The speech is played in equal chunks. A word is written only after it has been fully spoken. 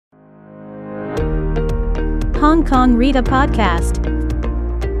HKRITA podcast.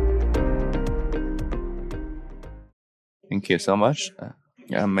 Thank you so much.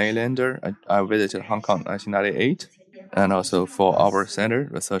 I'm Maylander. I visited Hong Kong in 1998, and also for our Center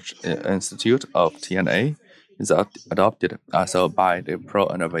Research Institute of TNA is adopted also by the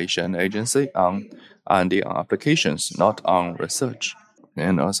Pro-Innovation Agency on R&D on applications, not on research.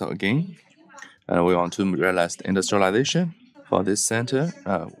 And also again, we want to realize the industrialization. For this center,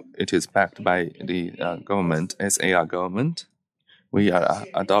 it is backed by the government, SAR government. We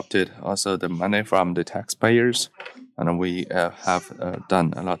adopted also the money from the taxpayers, and we have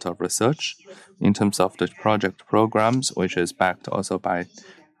done a lot of research in terms of the project programs, which is backed also by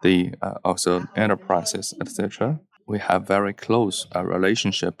the also enterprises, etc. We have very close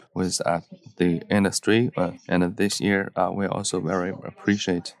relationship with the industry, and this year we also very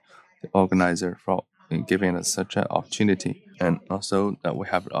appreciate the organizer for giving us such an opportunity, and also we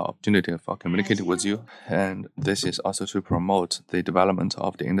have the opportunity for communicating with you, and this is also to promote the development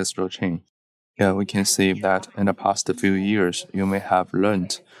of the industrial chain. Yeah, we can see that in the past few years, you may have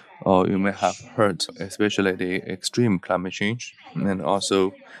learned or you may have heard, especially the extreme climate change, and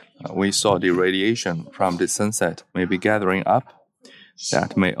also we saw the radiation from the sunset may be gathering up.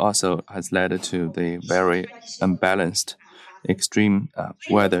 That may also has led to the very unbalanced extreme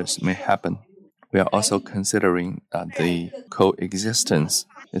weathers may happen. We are also considering the coexistence,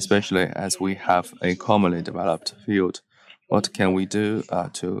 especially as we have a commonly developed field. What can we do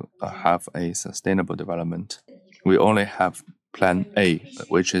to have a sustainable development? We only have Plan A,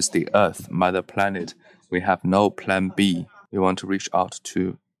 which is the Earth, Mother Planet. We have no Plan B. We want to reach out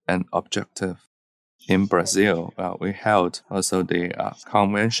to an objective. In Brazil, we held also the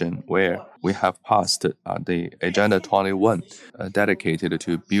convention where we have passed the Agenda 21 dedicated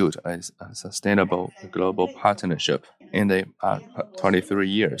to build a sustainable global partnership. In the 23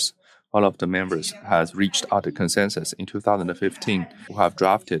 years, all of the members has reached out a consensus in 2015. We have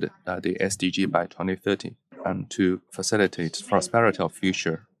drafted the SDG by 2030 and to facilitate prosperity of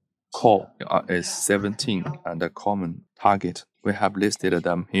future. Core is 17 and the common target. We have listed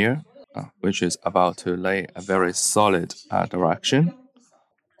them here, which is about to lay a very solid direction,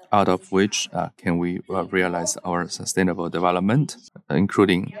 out of which can we realize our sustainable development,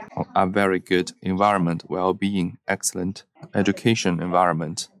 including a very good environment, well-being, excellent education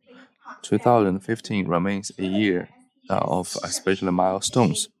environment. 2015 remains a year of especially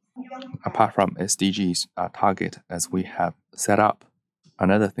milestones, apart from SDGs target as we have set up.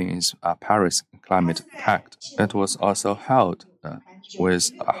 Another thing is Paris Climate Pact. It was also held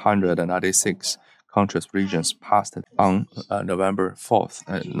with 196 countries, regions passed on November 4th.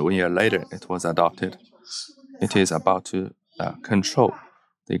 1 year later, it was adopted. It is about to control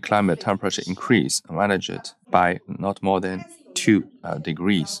the climate temperature increase and manage it by not more than 2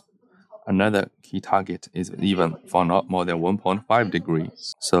 degrees. Another key target is even for not more than 1.5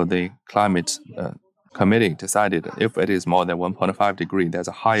 degrees. So the climate committee decided if it is more than 1.5 degrees, there's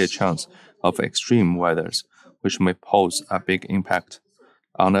a higher chance of extreme weathers, which may pose a big impact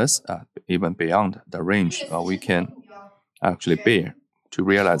on us, even beyond the range we can actually bear to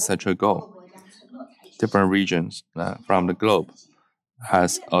realize such a goal. Different regions from the globe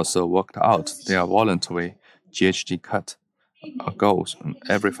has also worked out their voluntary GHG cut goals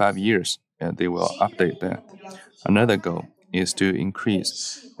every 5 years, and they will update that. Another goal is to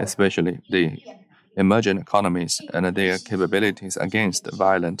increase, especially the emerging economies and their capabilities against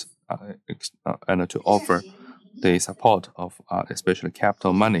violent and to offer the support of especially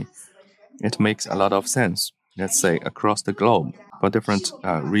capital money. It makes a lot of sense, let's say, across the globe for different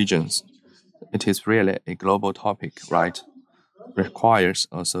regions. It is really a global topic, right? Requires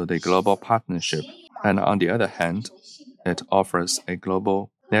also the global partnership. And on the other hand, it offers a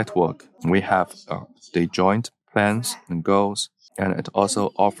global network. We have the joint plans and goals, and it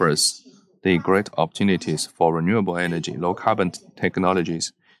also offers the great opportunities for renewable energy, low carbon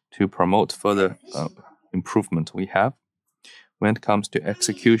technologies to promote further improvement we have. When it comes to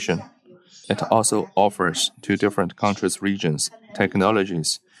execution, it also offers to different countries, regions,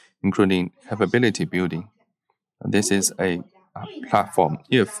 technologies, including capability building. This is a platform.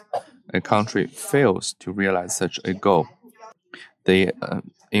 If a country fails to realize such a goal, the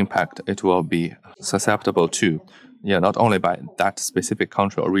impact it will be susceptible to, not only by that specific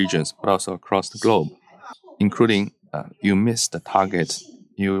country or regions, but also across the globe, including you miss the target,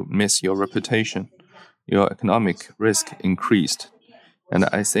 you miss your reputation, your economic risk increased, and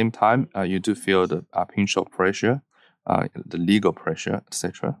at the same time, you do feel the pinch pressure, the legal pressure,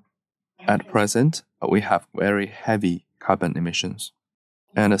 etc. At present, we have very heavy carbon emissions.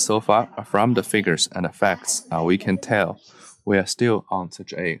 And so far, from the figures and the facts, we can tell we are still on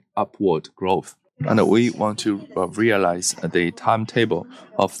such a upward growth. And we want to realize the timetable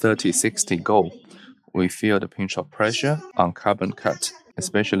of 3060 goal. We feel the pinch of pressure on carbon cut,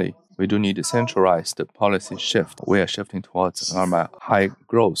 especially we do need a centralized policy shift. We are shifting towards high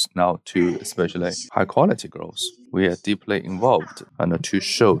growth now to especially high quality growth. We are deeply involved and to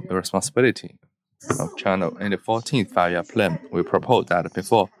show the responsibility of China in the 14th five-year plan. We propose that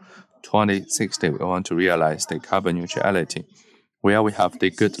before 2060, we want to realize the carbon neutrality. Where we have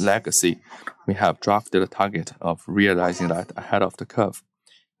the good legacy, we have drafted a target of realizing that ahead of the curve.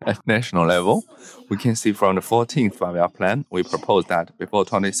 At national level, we can see from the 14th five-year plan, we propose that before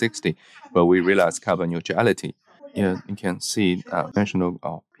 2060, where we realize carbon neutrality. You can see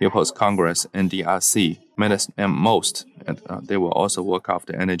National People's Congress, NDRC, most, and they will also work out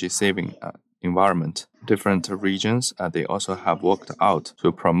the energy saving environment. Different regions, they also have worked out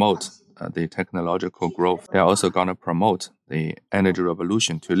to promote the technological growth. They are also going to promote the energy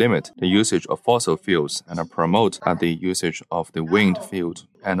revolution to limit the usage of fossil fuels and promote the usage of the wind field,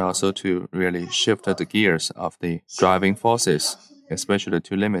 and also to really shift the gears of the driving forces, especially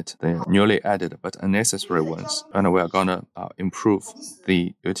to limit the newly added but unnecessary ones. And we are going to improve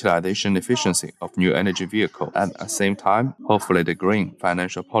the utilization efficiency of new energy vehicles. At the same time, hopefully the green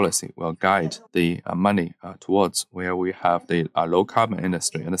financial policy will guide the money towards where we have the low carbon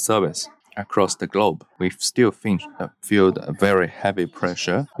industry and service. Across the globe, we still feel a very heavy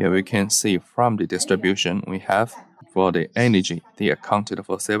pressure. Here we can see from the distribution we have for the energy, they accounted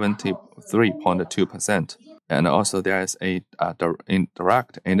for 73.2%. And also there is a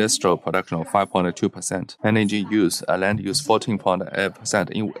direct industrial production of 5.2%. Energy use, land use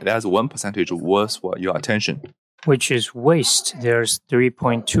 14.8%. There's 1% worth for your attention. Which is waste, there's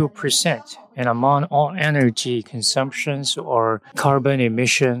 3.2%. And among all energy consumptions or carbon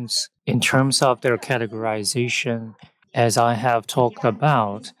emissions, in terms of their categorization, as I have talked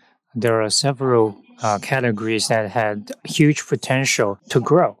about, there are several categories that had huge potential to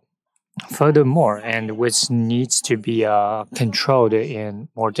grow. Furthermore, and which needs to be controlled in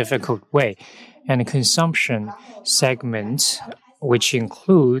more difficult way, and consumption segment, which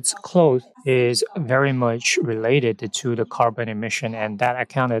includes clothes, is very much related to the carbon emission, and that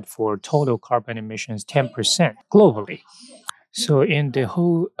accounted for total carbon emissions 10% globally. So in the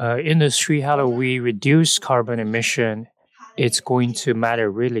whole industry, how do we reduce carbon emission? It's going to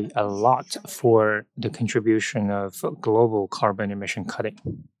matter really a lot for the contribution of global carbon emission cutting.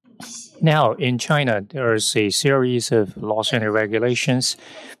 Now, in China, there's a series of laws and regulations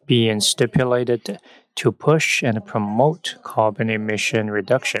being stipulated to push and promote carbon emission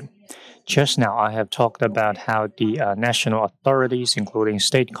reduction. Just now, I have talked about how the national authorities, including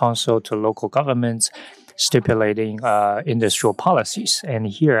state council to local governments, stipulating industrial policies. And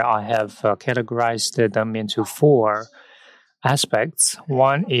here I have categorized them into four aspects.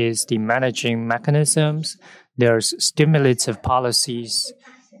 One is the managing mechanisms. There's stimulative policies,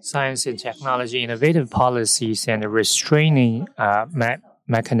 science and technology, innovative policies, and restraining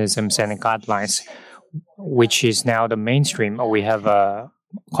mechanisms and guidelines, which is now the mainstream. We have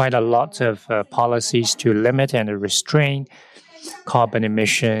quite a lot of policies to limit and restrain carbon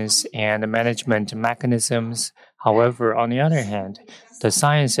emissions and management mechanisms. However, on the other hand, the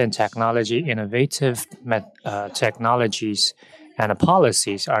science and technology, innovative technologies and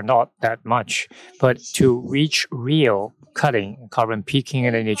policies are not that much. But to reach real cutting, carbon peaking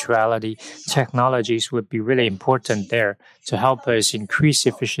and neutrality, technologies would be really important there to help us increase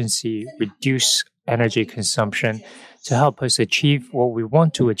efficiency, reduce energy consumption, to help us achieve what we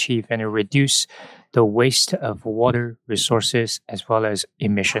want to achieve and reduce the waste of water resources as well as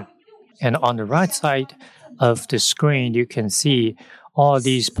emission. And on the right side of the screen, you can see all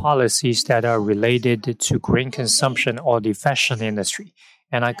these policies that are related to green consumption or the fashion industry.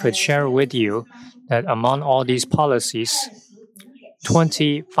 And I could share with you that among all these policies,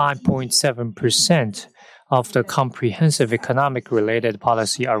 25.7% of the comprehensive economic related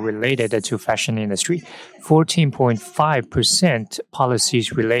policy are related to fashion industry. 14.5%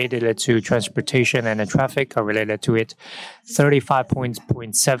 policies related to transportation and traffic are related to it.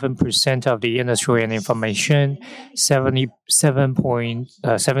 35.7% of the industry and information.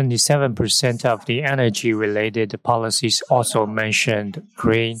 77% of the energy related policies also mentioned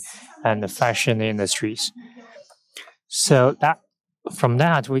green and the fashion industries. So that from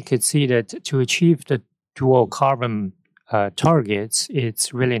that we could see that to achieve the dual carbon targets,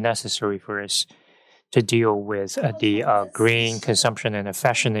 it's really necessary for us to deal with the green consumption and the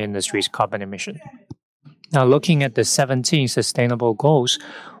fashion industry's carbon emission. Now, looking at the 17 sustainable goals,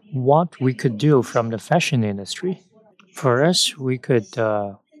 what we could do from the fashion industry. For us, we could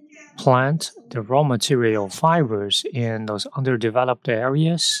plant the raw material fibers in those underdeveloped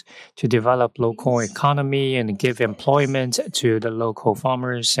areas to develop local economy and give employment to the local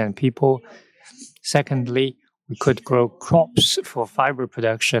farmers and people. Secondly, we could grow crops for fiber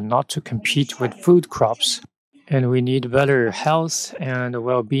production, not to compete with food crops. And we need better health and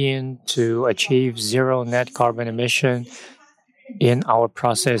well-being to achieve zero net carbon emission in our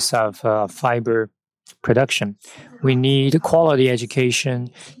process of fiber production. We need quality education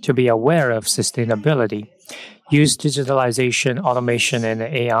to be aware of sustainability. Use digitalization, automation, and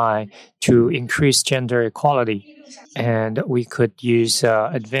AI to increase gender equality. And we could use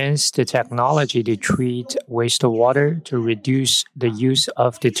advanced technology to treat wastewater to reduce the use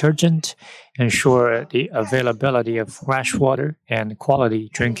of detergent, ensure the availability of fresh water and quality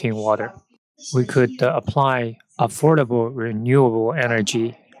drinking water. We could apply affordable renewable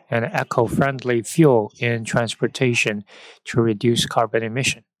energy and eco-friendly fuel in transportation to reduce carbon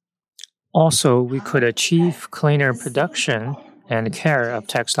emission. Also, we could achieve cleaner production and care of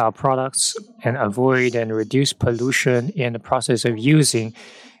textile products and avoid and reduce pollution in the process of using,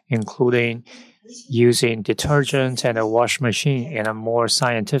 including using detergent and a wash machine in a more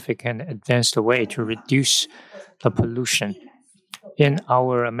scientific and advanced way to reduce the pollution. In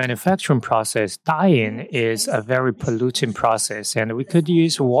our manufacturing process, dyeing is a very polluting process, and we could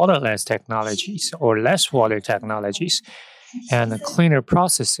use waterless technologies or less water technologies and cleaner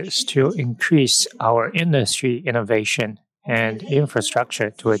processes to increase our industry innovation and infrastructure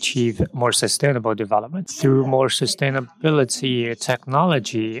to achieve more sustainable development through more sustainability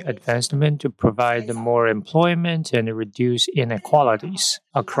technology advancement to provide more employment and reduce inequalities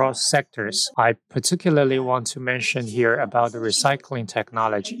across sectors. I particularly want to mention here about the recycling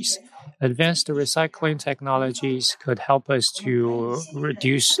technologies. Advanced recycling technologies could help us to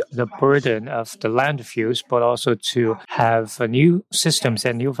reduce the burden of the landfills, but also to have new systems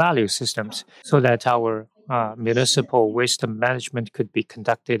and new value systems so that our municipal waste management could be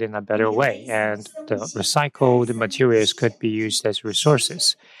conducted in a better way, and the recycled materials could be used as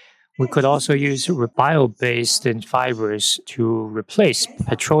resources. We could also use bio-based fibers to replace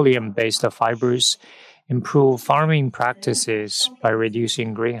petroleum-based fibers, improve farming practices by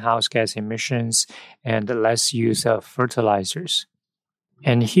reducing greenhouse gas emissions and less use of fertilizers.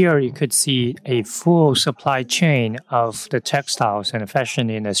 And here you could see a full supply chain of the textiles and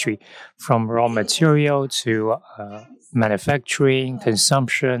fashion industry, from raw material to manufacturing,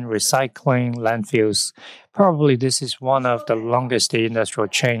 consumption, recycling, landfills. Probably this is one of the longest industrial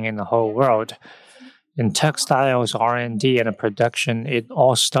chain in the whole world. In textiles, R&D, and production, it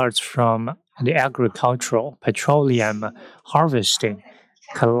all starts from the agricultural, petroleum harvesting,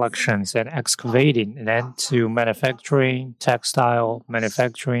 collections and excavating, and then to manufacturing, textile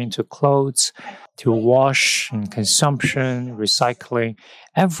manufacturing, to clothes, to wash and consumption, recycling.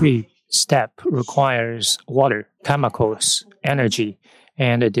 Every step requires water, chemicals, energy,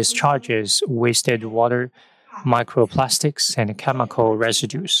 and it discharges wasted water, microplastics, and chemical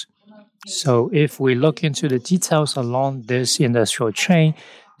residues. So if we look into the details along this industrial chain,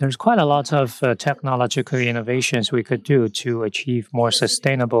 there's quite a lot of technological innovations we could do to achieve more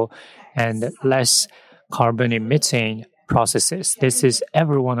sustainable and less carbon emitting processes. This is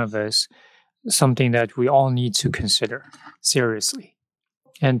every one of us something that we all need to consider seriously.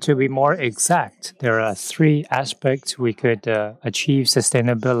 And to be more exact, there are three aspects we could achieve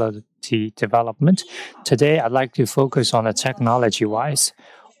sustainability development. Today, I'd like to focus on the technology-wise.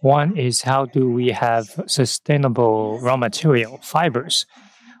 One is how do we have sustainable raw material, fibers.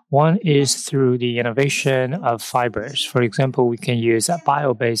 One is through the innovation of fibers. For example, we can use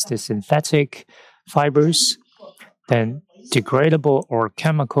bio-based synthetic fibers, then degradable or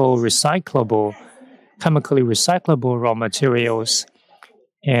chemically recyclable raw materials,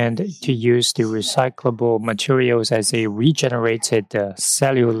 and to use the recyclable materials as a regenerated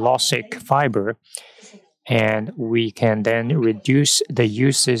cellulosic fiber. And we can then reduce the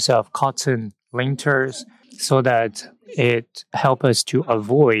uses of cotton linters so that it helps us to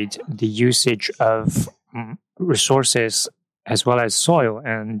avoid the usage of resources as well as soil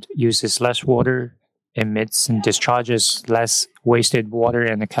and uses less water, emits and discharges less wasted water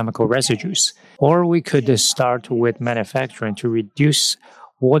and chemical residues. Or we could start with manufacturing to reduce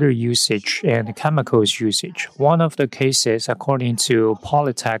water usage and chemicals usage. One of the cases, according to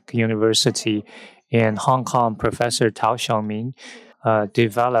Polytech University in Hong Kong, Professor Tao Xiaoming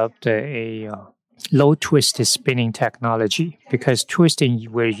developed a low twist spinning technology, because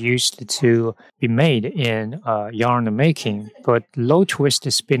twisting were used to be made in yarn making, but low twist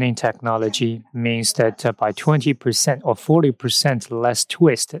spinning technology means that by 20% or 40% less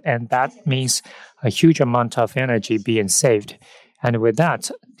twist, and that means a huge amount of energy being saved. And with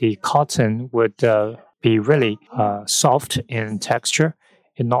that, the cotton would be really soft in texture.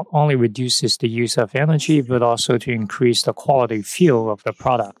 It not only reduces the use of energy, but also to increase the quality feel of the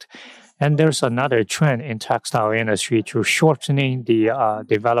product. And there's another trend in textile industry to shortening the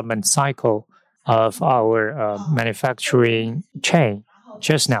development cycle of our manufacturing chain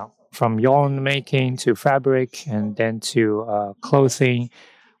just now, from yarn making to fabric and then to clothing.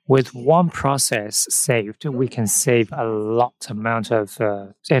 With one process saved, we can save a lot amount of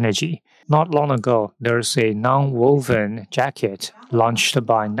energy. Not long ago, there's a non-woven jacket launched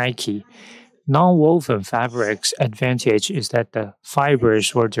by Nike. Non-woven fabric's advantage is that the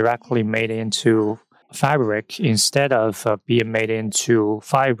fibers were directly made into fabric instead of being made into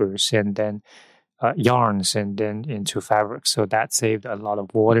fibers and then yarns and then into fabric. So that saved a lot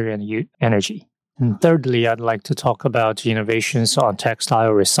of water and energy. And thirdly, I'd like to talk about innovations on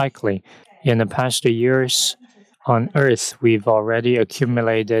textile recycling. In the past years, on Earth, we've already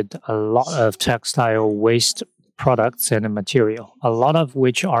accumulated a lot of textile waste products and material, a lot of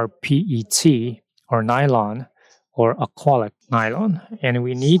which are PET or nylon or acrylic nylon. And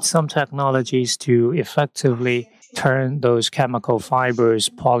we need some technologies to effectively turn those chemical fibers,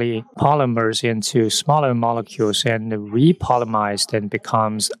 polymers into smaller molecules and repolymized and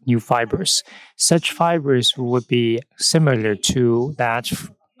becomes new fibers. Such fibers would be similar to that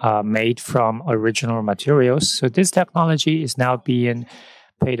made from original materials. So this technology is now being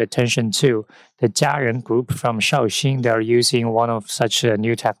paid attention to. The Jiaren group from Shaoxing, they're using one of such a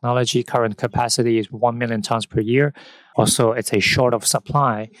new technology. Current capacity is 1 million tons per year. Also, it's a short of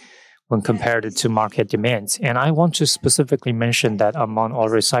supply when compared to market demands. And I want to specifically mention that among all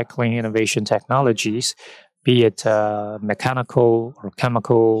recycling innovation technologies, be it mechanical or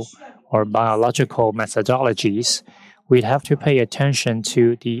chemical or biological methodologies, we'd have to pay attention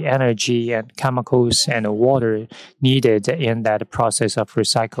to the energy and chemicals and water needed in that process of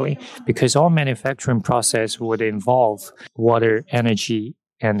recycling, because all manufacturing process would involve water, energy,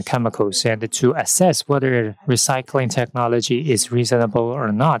 and chemicals. And to assess whether recycling technology is reasonable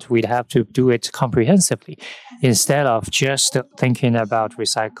or not, we'd have to do it comprehensively instead of just thinking about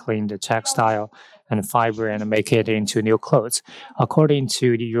recycling the textile and fiber and make it into new clothes. According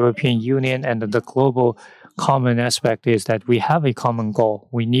to the European Union and the global common aspect is that we have a common goal.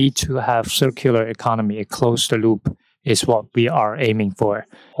 We need to have circular economy. A closed loop is what we are aiming for.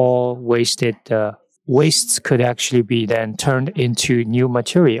 All wastes could actually be then turned into new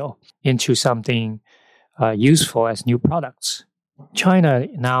material, into something useful as new products. China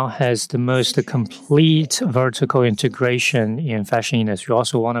now has the most complete vertical integration in fashion industry,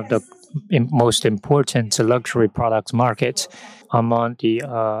 also one of the most important luxury products market. Among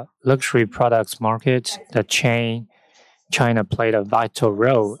the luxury products market, the chain, China played a vital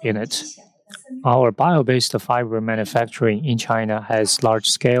role in it. Our bio-based fiber manufacturing in China has large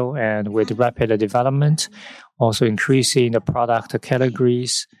scale and with rapid development, also increasing the product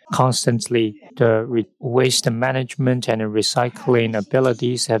categories constantly. The waste management and recycling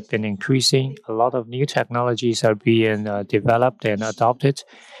abilities have been increasing. A lot of new technologies are being developed and adopted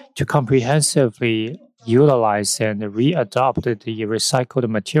to comprehensively utilize and readopt the recycled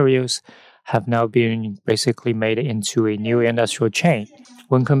materials have now been basically made into a new industrial chain.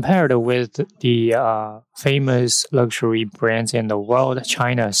 When compared with the famous luxury brands in the world,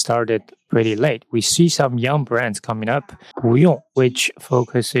 China started pretty late. We see some young brands coming up, Wuyong, which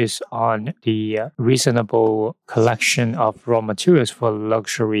focuses on the reasonable collection of raw materials for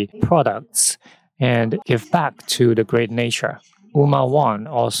luxury products and give back to the great nature. Uma Wan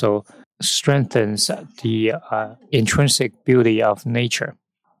also strengthens the intrinsic beauty of nature.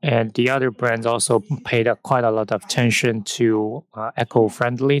 And the other brands also paid quite a lot of attention to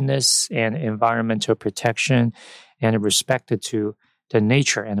eco-friendliness and environmental protection and respect to the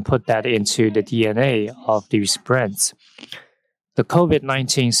nature and put that into the DNA of these brands. The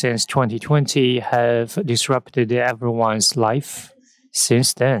COVID-19 since 2020 have disrupted everyone's life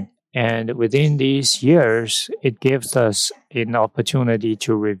since then. And within these years, it gives us an opportunity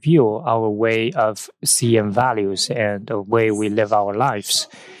to review our way of seeing values and the way we live our lives.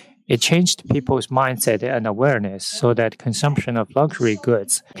 It changed people's mindset and awareness so that consumption of luxury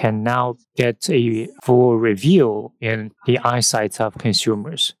goods can now get a full review in the eyesight of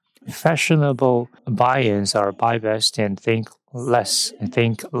consumers. Fashionable buy-ins are buy best and think less and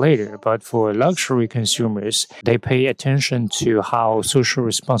think later. But for luxury consumers, they pay attention to how social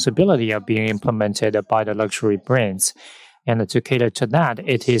responsibility are being implemented by the luxury brands. And to cater to that,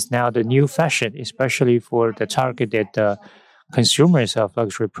 it is now the new fashion, especially for the targeted consumers of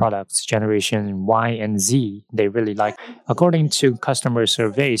luxury products, generation Y and Z, they really like. According to customer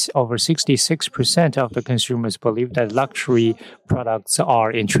surveys, over 66% of the consumers believe that luxury products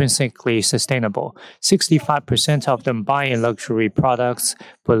are intrinsically sustainable. 65% of them buying luxury products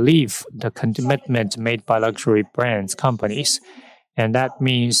believe the commitment made by luxury brands companies. And that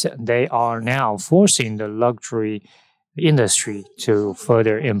means they are now forcing the luxury industry to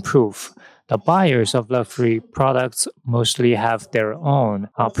further improve. The buyers of luxury products mostly have their own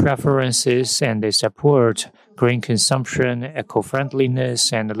preferences, and they support green consumption,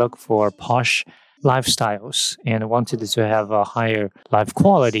 eco-friendliness, and look for posh lifestyles and wanted to have a higher life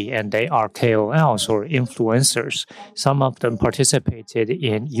quality, and they are KOLs or influencers. Some of them participated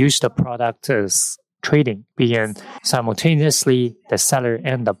in use the product as trading, being simultaneously the seller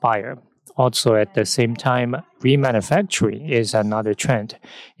and the buyer. Also, at the same time, remanufacturing is another trend.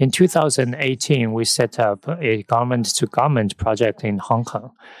 In 2018, we set up a garment-to-garment project in Hong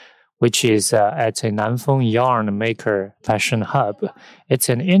Kong, which is at a Nanfeng Yarn Maker Fashion Hub. It's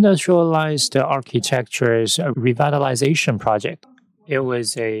an industrialized architecture's revitalization project. It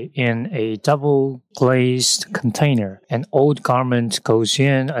was in a double-glazed container. An old garment goes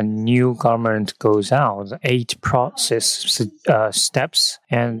in, a new garment goes out. 8 process steps.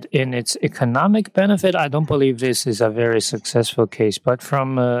 And in its economic benefit, I don't believe this is a very successful case. But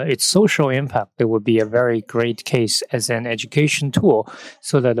from its social impact, it would be a very great case as an education tool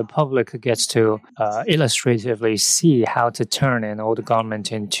so that the public gets to illustratively see how to turn an old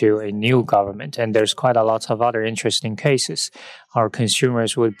garment into a new garment. And there's quite a lot of other interesting cases. Our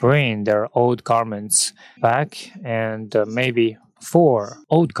consumers would bring their old garments back, and maybe 4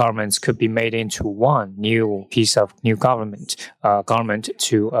 old garments could be made into one new piece of new garment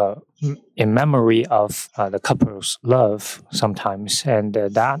to in memory of the couple's love sometimes, and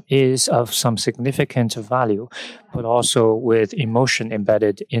that is of some significant value, but also with emotion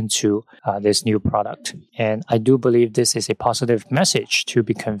embedded into this new product. And I do believe this is a positive message to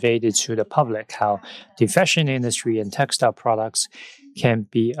be conveyed to the public, how the fashion industry and textile products can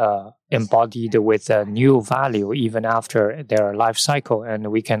be embodied with a new value even after their life cycle.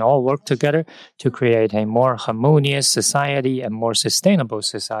 And we can all work together to create a more harmonious society and more sustainable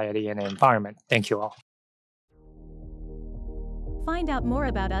society and environment. Thank you all. Find out more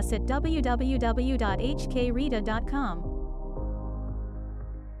about us at www.hkrita.com.